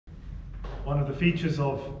one of the features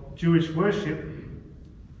of Jewish worship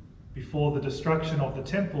before the destruction of the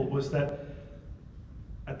temple was that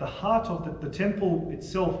at the heart of the temple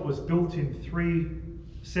itself was built in three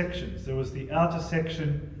sections. There was the outer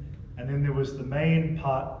section, and then there was the main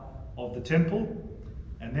part of the temple,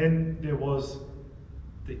 and then there was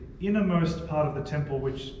the innermost part of the temple,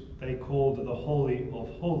 which they called the Holy of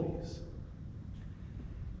Holies.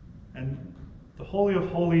 And the Holy of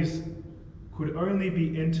Holies could only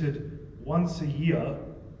be entered once a year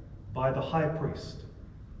by the high priest.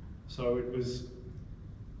 So it was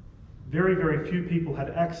very, very few people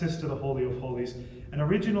had access to the Holy of Holies. And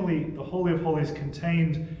originally, the Holy of Holies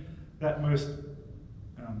contained that most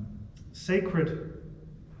sacred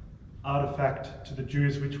artifact to the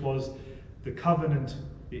Jews, which was the covenant.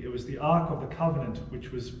 It was the Ark of the Covenant,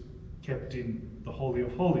 which was kept in the Holy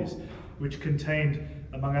of Holies, which contained,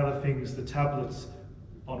 among other things, the tablets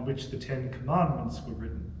on which the Ten Commandments were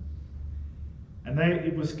written. And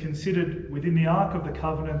it was considered within the Ark of the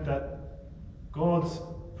Covenant that God's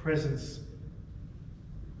presence,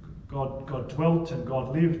 God dwelt and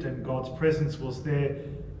God lived, and God's presence was there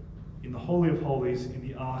in the Holy of Holies, in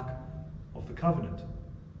the Ark of the Covenant.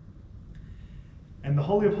 And the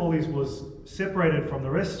Holy of Holies was separated from the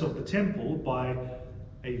rest of the temple by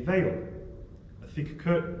a veil, a thick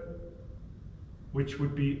curtain, which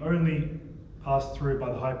would be only passed through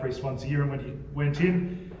by the high priest once a year. And when he went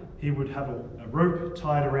in, he would have a rope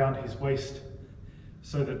tied around his waist,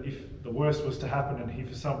 so that if the worst was to happen and he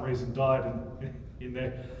for some reason died in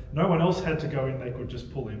there, no one else had to go in, they could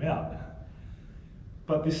just pull him out.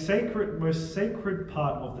 But this most sacred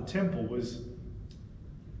part of the temple was,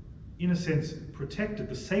 in a sense, protected.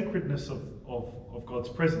 The sacredness of God's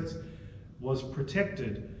presence was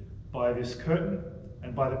protected by this curtain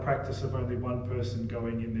and by the practice of only one person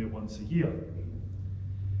going in there once a year.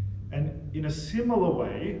 And in a similar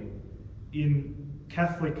way, in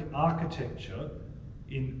Catholic architecture,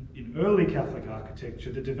 in early Catholic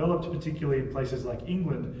architecture that developed particularly in places like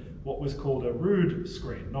England, what was called a rood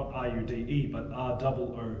screen, not R-U-D-E, but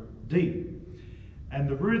R-O-O-D. And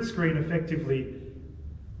the rood screen effectively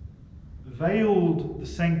veiled the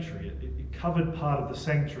sanctuary. It covered part of the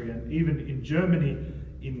sanctuary. And even in Germany,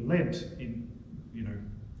 in Lent, in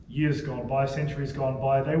years gone by, centuries gone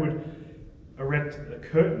by, they would erect a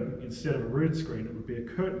curtain instead of a rood screen. It would be a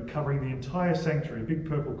curtain covering the entire sanctuary, a big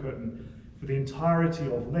purple curtain for the entirety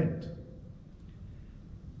of Lent.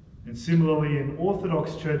 And similarly, in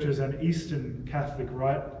Orthodox churches and Eastern Catholic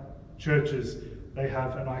Rite churches, they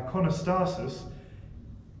have an iconostasis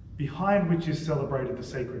behind which is celebrated the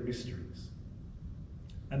sacred mysteries.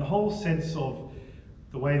 And the whole sense of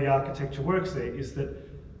the way the architecture works there is that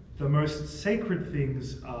the most sacred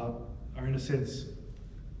things are in a sense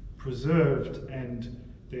preserved, and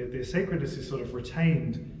their sacredness is sort of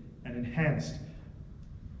retained and enhanced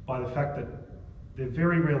by the fact that they're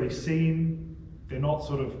very rarely seen. They're not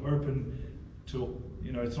sort of open to,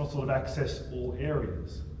 it's not sort of access all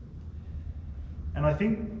areas. And I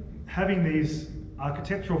think having these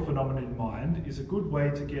architectural phenomena in mind is a good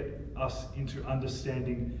way to get us into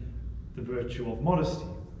understanding the virtue of modesty,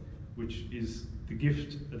 which is the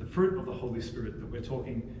gift, the fruit of the Holy Spirit that we're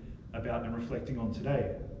talking about and reflecting on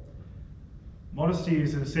today. Modesty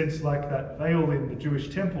is in a sense like that veil in the Jewish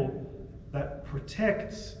temple that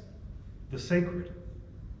protects the sacred.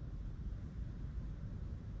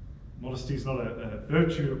 Modesty is not a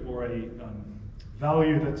virtue or a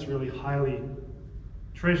value that's really highly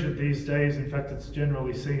treasured these days. In fact, it's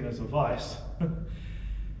generally seen as a vice.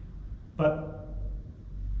 But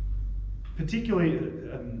particularly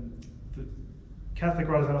the Catholic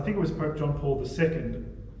writers, and I think it was Pope John Paul II,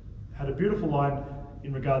 had a beautiful line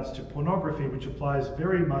in regards to pornography, which applies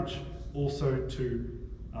very much also to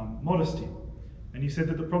modesty. And he said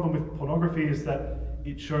that the problem with pornography is that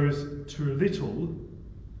it shows too little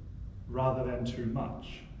rather than too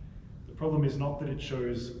much. The problem is not that it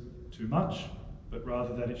shows too much, but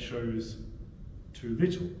rather that it shows too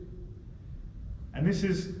little. And this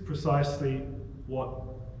is precisely what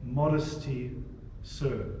modesty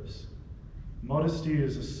serves. Modesty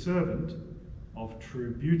is a servant of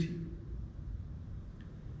true beauty.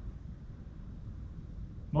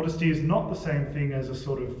 Modesty is not the same thing as a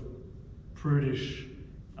sort of prudish,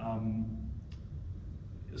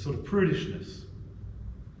 prudishness.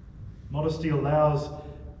 Modesty allows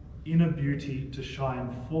inner beauty to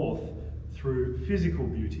shine forth through physical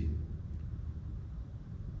beauty,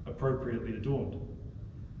 appropriately adorned.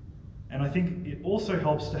 And I think it also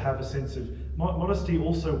helps to have a sense of, modesty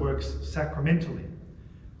also works sacramentally.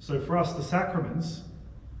 So for us, the sacraments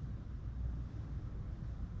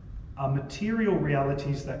are material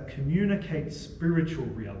realities that communicate spiritual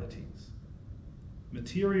realities.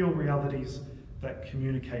 material realities that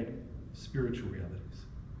communicate spiritual realities.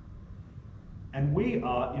 And we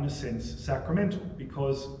are, in a sense, sacramental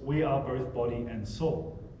because we are both body and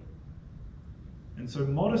soul. And so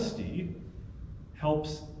modesty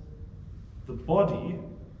helps the body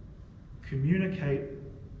communicate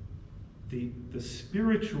the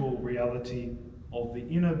spiritual reality of the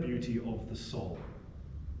inner beauty of the soul.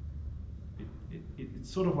 It's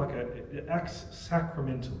sort of like it acts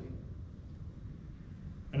sacramentally.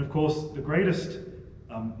 And of course, the greatest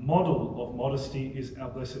model of modesty is our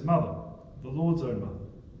Blessed Mother, the Lord's own mother.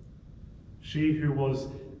 She who was,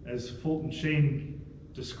 as Fulton Sheen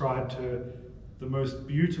described her, the most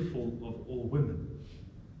beautiful of all women.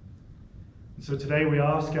 And so today we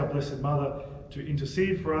ask our Blessed Mother to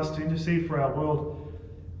intercede for us, to intercede for our world,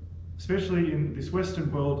 especially in this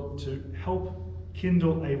Western world, to help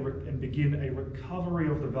kindle and begin a recovery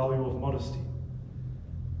of the value of modesty.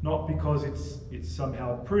 Not because it's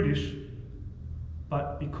somehow prudish,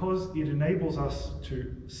 but because it enables us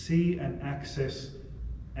to see and access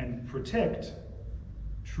and protect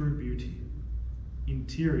true beauty,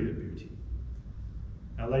 interior beauty.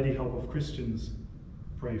 Our Lady, Help of Christians,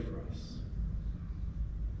 pray for us.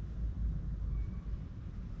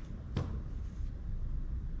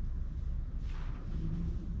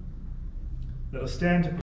 Let us stand to